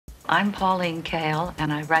I'm Pauline Kael,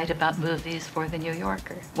 and I write about movies for The New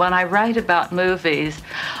Yorker. When I write about movies,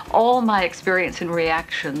 all my experience and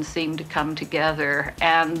reactions seem to come together,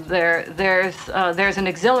 and there's an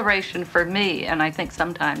exhilaration for me, and I think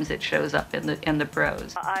sometimes it shows up in the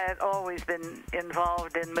prose. I had always been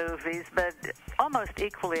involved in movies, but almost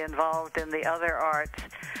equally involved in the other arts,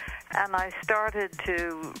 and I started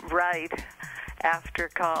to write after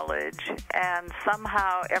college, and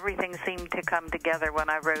somehow everything seemed to come together when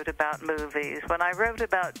I wrote about movies. When I wrote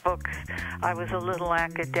about books, I was a little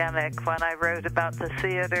academic. When I wrote about the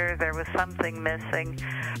theater, there was something missing.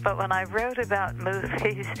 But when I wrote about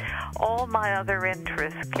movies, all my other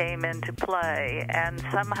interests came into play, and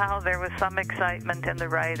somehow there was some excitement in the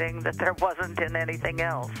writing that there wasn't in anything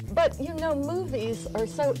else. But, you know, movies are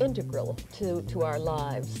so integral to our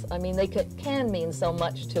lives. I mean, they can mean so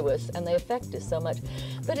much to us, and they affect us so much.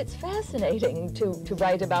 But it's fascinating to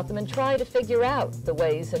write about them and try to figure out the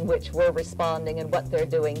ways in which we're responding and what they're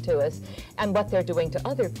doing to us and what they're doing to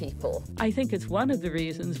other people. I think it's one of the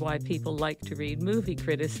reasons why people like to read movie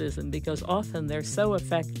criticism, because often they're so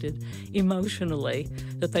affected emotionally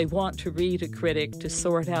that they want to read a critic to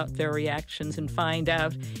sort out their reactions and find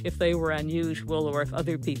out if they were unusual or if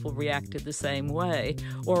other people reacted the same way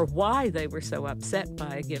or why they were so upset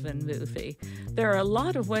by a given movie. There are a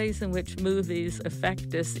lot of ways in which movies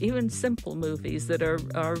affect us, even simple movies that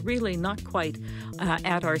are really not quite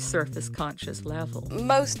at our surface conscious level.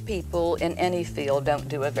 Most people in any field don't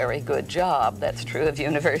do a very good job. That's true of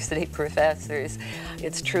university professors.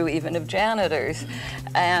 It's true even of janitors.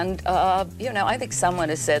 And, you know, I think someone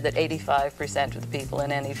has said that 85% of the people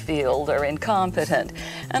in any field are incompetent.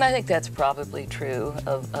 And I think that's probably true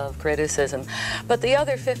of criticism. But the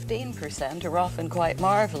other 15% are often quite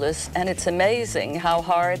marvelous, and it's amazing how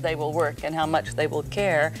hard they will work and how much they will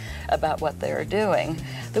care about what they're doing.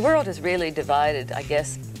 The world is really divided, I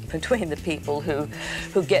guess, between the people who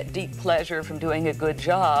get deep pleasure from doing a good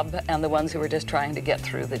job and the ones who are just trying to get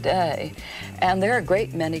through the day. And there are a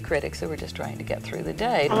great many critics who are just trying to get through the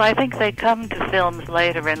day. Well, I think they come to films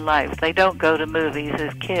later in life. They don't go to movies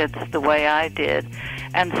as kids the way I did.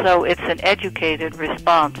 And so it's an educated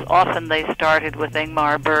response. Often they started with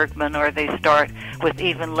Ingmar Bergman, or they start with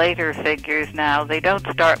even later figures now. They don't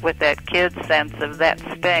start with that kid sense of that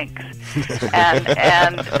stinks.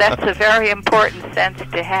 and that's a very important sense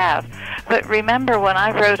to have. But remember, when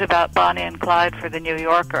I wrote about Bonnie and Clyde for The New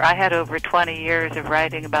Yorker, I had over 20 years of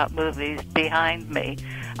writing about movies behind me.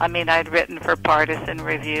 I mean, I'd written for Partisan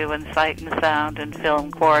Review and Sight and Sound and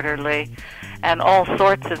Film Quarterly and all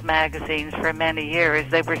sorts of magazines for many years.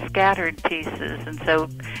 They were scattered pieces, and so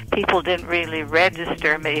people didn't really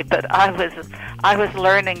register me, but I was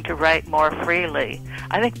learning to write more freely.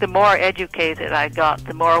 I think the more educated I got,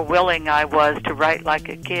 the more willing I was to write like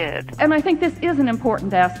a kid. And I think this is an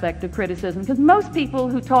important aspect of criticism, because most people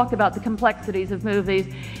who talk about the complexities of movies,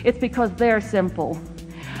 it's because they're simple.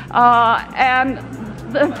 I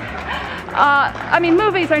mean,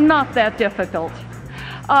 movies are not that difficult.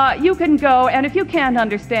 You can go, and if you can't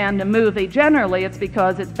understand a movie, generally it's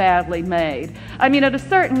because it's badly made. I mean, at a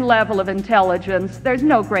certain level of intelligence, there's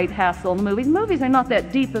no great hassle in movies. Movies are not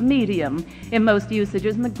that deep a medium in most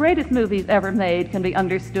usages, and the greatest movies ever made can be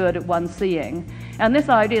understood at one seeing. And this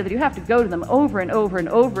idea that you have to go to them over and over and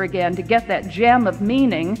over again to get that gem of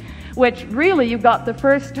meaning, which really you got the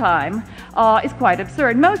first time, is quite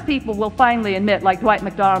absurd. Most people will finally admit, like Dwight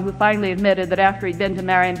MacDonald, who finally admitted that after he'd been to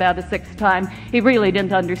Marienbad the 6th time, he really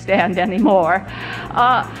didn't understand anymore.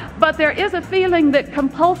 But there is a feeling that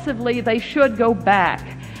compulsively they should go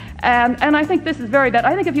back. And I think this is very bad.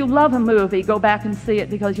 I think if you love a movie, go back and see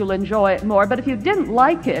it because you'll enjoy it more. But if you didn't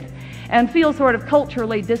like it and feel sort of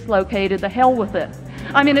culturally dislocated, the hell with it.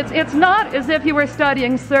 I mean, it's not as if you were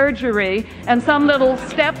studying surgery and some little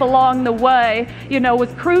step along the way, you know,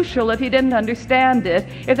 was crucial if you didn't understand it.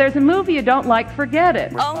 If there's a movie you don't like, forget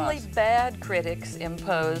it. Only bad critics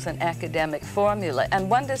impose an academic formula, and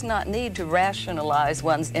one does not need to rationalize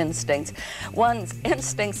one's instincts. One's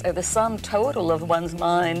instincts are the sum total of one's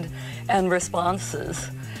mind and responses.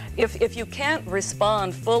 If you can't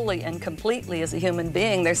respond fully and completely as a human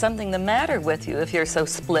being, there's something the matter with you if you're so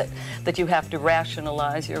split that you have to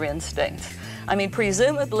rationalize your instincts. I mean,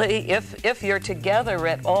 presumably, if you're together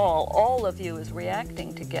at all of you is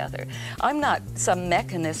reacting together. I'm not some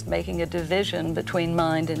mechanist making a division between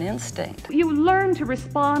mind and instinct. You learn to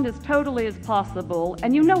respond as totally as possible,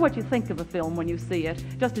 and you know what you think of a film when you see it,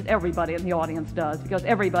 just as everybody in the audience does, because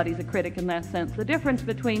everybody's a critic in that sense. The difference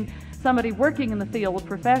between somebody working in the field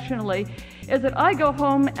professionally is that I go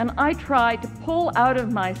home and I try to pull out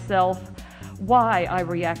of myself why I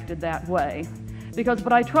reacted that way. because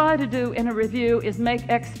what I try to do in a review is make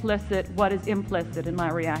explicit what is implicit in my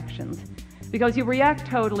reactions. Because you react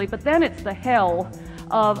totally, but then it's the hell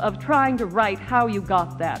of trying to write how you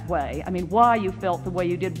got that way. I mean, why you felt the way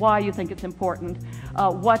you did, why you think it's important,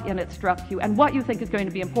 what in it struck you, and what you think is going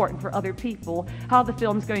to be important for other people, how the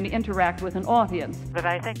film's going to interact with an audience. But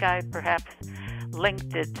I think I perhaps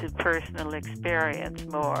linked it to personal experience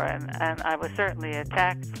more, and I was certainly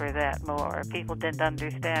attacked for that more. People didn't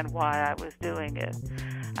understand why I was doing it.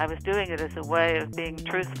 I was doing it as a way of being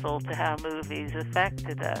truthful to how movies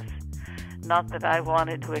affected us. Not that I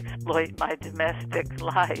wanted to exploit my domestic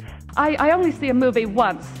life. I only see a movie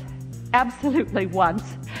once, absolutely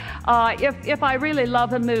once. If I really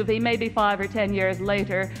love a movie, maybe 5 or 10 years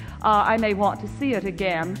later, I may want to see it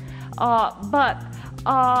again. But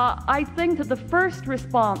I think that the first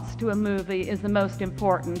response to a movie is the most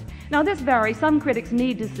important. Now, this varies. Some critics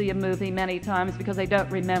need to see a movie many times because they don't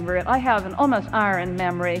remember it. I have an almost iron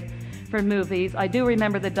memory for movies. I do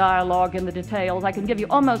remember the dialogue and the details. I can give you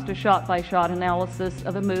almost a shot-by-shot analysis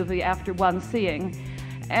of a movie after one seeing.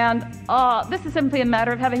 And this is simply a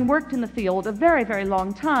matter of having worked in the field a very, very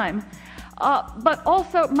long time. But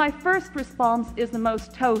also, my first response is the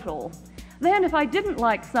most total. Then, if I didn't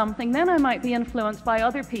like something, then I might be influenced by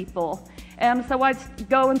other people. And so I'd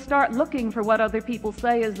go and start looking for what other people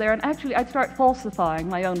say is there, and actually I'd start falsifying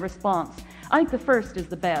my own response. I think the first is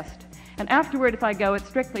the best. And afterward, if I go, it's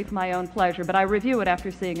strictly for my own pleasure, but I review it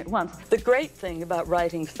after seeing it once. The great thing about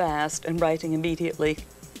writing fast and writing immediately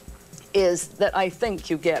is that I think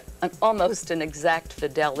you get almost an exact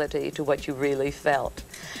fidelity to what you really felt,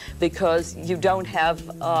 because you don't have,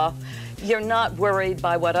 you're not worried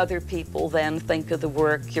by what other people then think of the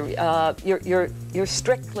work. You're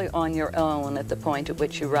strictly on your own at the point at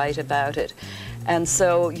which you write about it. And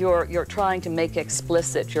so you're trying to make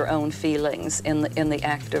explicit your own feelings in the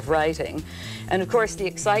act of writing. And of course, the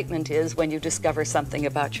excitement is when you discover something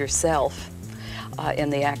about yourself in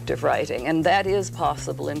the act of writing. And that is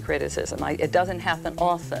possible in criticism. It doesn't happen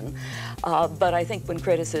often, but I think when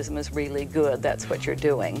criticism is really good, that's what you're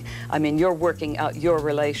doing. I mean, you're working out your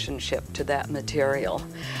relationship to that material.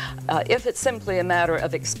 If it's simply a matter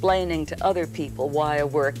of explaining to other people why a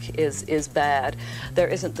work is bad, there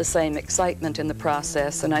isn't the same excitement in the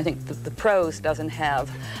process, and I think that the prose doesn't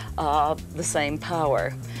have the same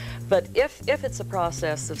power. But if it's a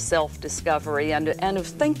process of self-discovery and of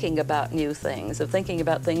thinking about new things, of thinking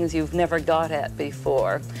about things you've never got at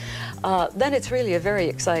before, then it's really a very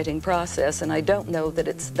exciting process, and I don't know that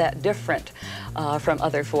it's that different from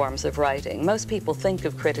other forms of writing. Most people think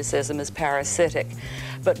of criticism as parasitic,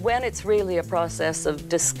 but when it's really a process of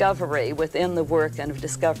discovery within the work and of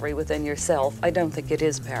discovery within yourself, I don't think it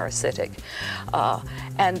is parasitic.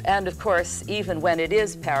 And of course, even when it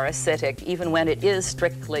is parasitic, even when it is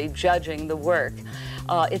strictly judging the work,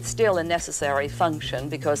 it's still a necessary function,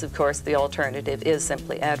 because of course the alternative is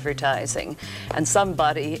simply advertising, and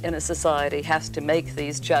somebody in a society has to make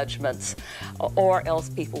these judgments, or else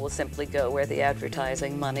people will simply go where the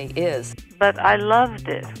advertising money is. But I loved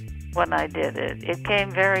it when I did it. It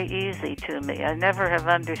came very easy to me. I never have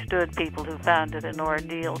understood people who found it an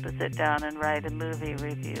ordeal to sit down and write a movie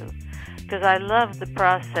review, because I love the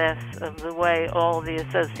process of the way all the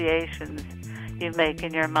associations you make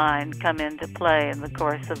in your mind come into play in the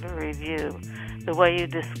course of a review. The way you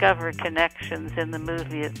discover connections in the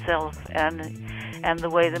movie itself, and the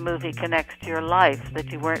way the movie connects to your life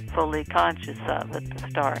that you weren't fully conscious of at the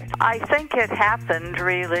start. I think it happened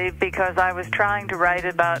really because I was trying to write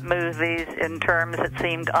about movies in terms that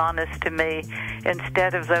seemed honest to me,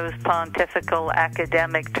 instead of those pontifical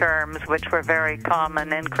academic terms which were very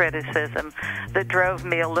common in criticism that drove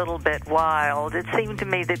me a little bit wild. It seemed to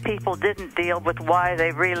me that people didn't deal with why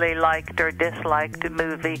they really liked or disliked a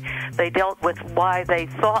movie. They dealt with why they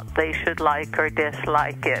thought they should like or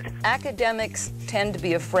dislike it. Academics tend to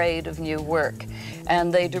be afraid of new work,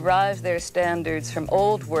 and they derive their standards from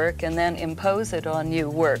old work and then impose it on new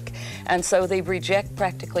work. And so they reject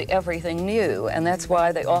practically everything new, and that's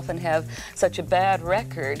why they often have such a bad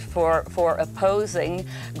record for opposing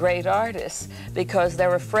great artists, because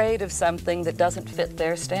they're afraid of something that doesn't fit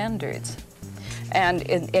their standards. And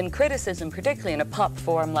in criticism, particularly in a pop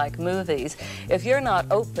form like movies, if you're not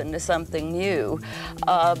open to something new,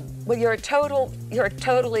 well, you're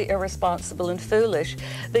totally irresponsible and foolish,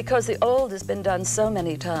 because the old has been done so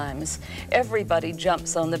many times. Everybody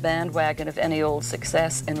jumps on the bandwagon of any old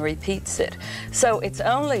success and repeats it. So it's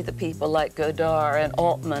only the people like Godard and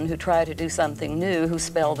Altman who try to do something new who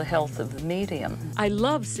spell the health of the medium. I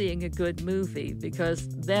love seeing a good movie, because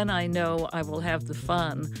then I know I will have the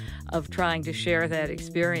fun of trying to share share that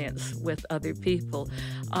experience with other people.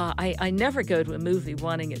 I never go to a movie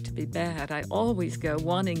wanting it to be bad. I always go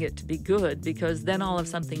wanting it to be good, because then I'll have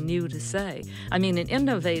something new to say. I mean, an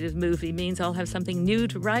innovative movie means I'll have something new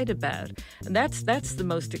to write about. And that's the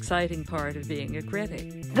most exciting part of being a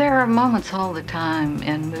critic. There are moments all the time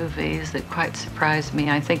in movies that quite surprise me.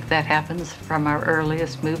 I think that happens from our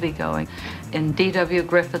earliest movie going. In D.W.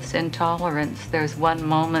 Griffith's Intolerance, there's one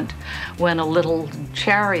moment when a little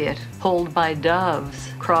chariot pulled by doves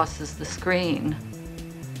crosses the screen.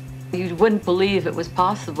 You wouldn't believe it was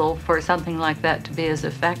possible for something like that to be as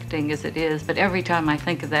affecting as it is, but every time I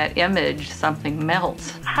think of that image, something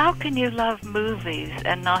melts. How can you love movies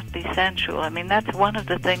and not be sensual? I mean, that's one of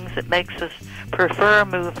the things that makes us prefer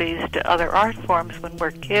movies to other art forms when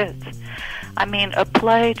we're kids. I mean, a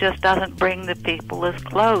play just doesn't bring the people as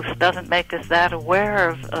close, doesn't make us that aware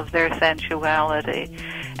of their sensuality,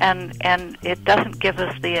 and it doesn't give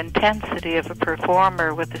us the intensity of a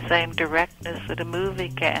performer with the same directness that a movie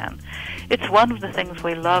can. It's one of the things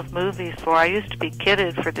we love movies for. I used to be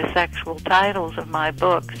kidded for the sexual titles of my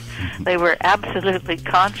books. They were absolutely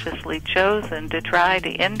consciously chosen to try to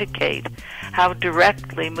indicate how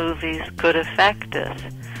directly movies could affect us.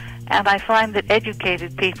 And I find that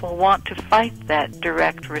educated people want to fight that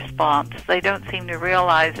direct response. They don't seem to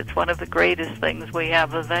realize it's one of the greatest things we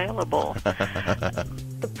have available.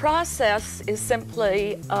 The process is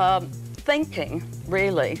simply thinking,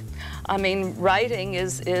 really. I mean, writing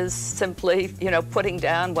is simply, putting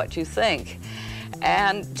down what you think.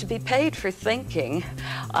 And to be paid for thinking,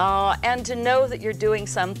 and to know that you're doing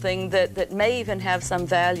something that may even have some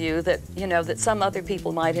value, that that some other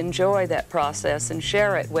people might enjoy that process and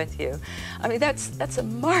share it with you. I mean, that's a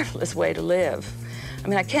marvelous way to live. I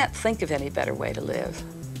mean, I can't think of any better way to live.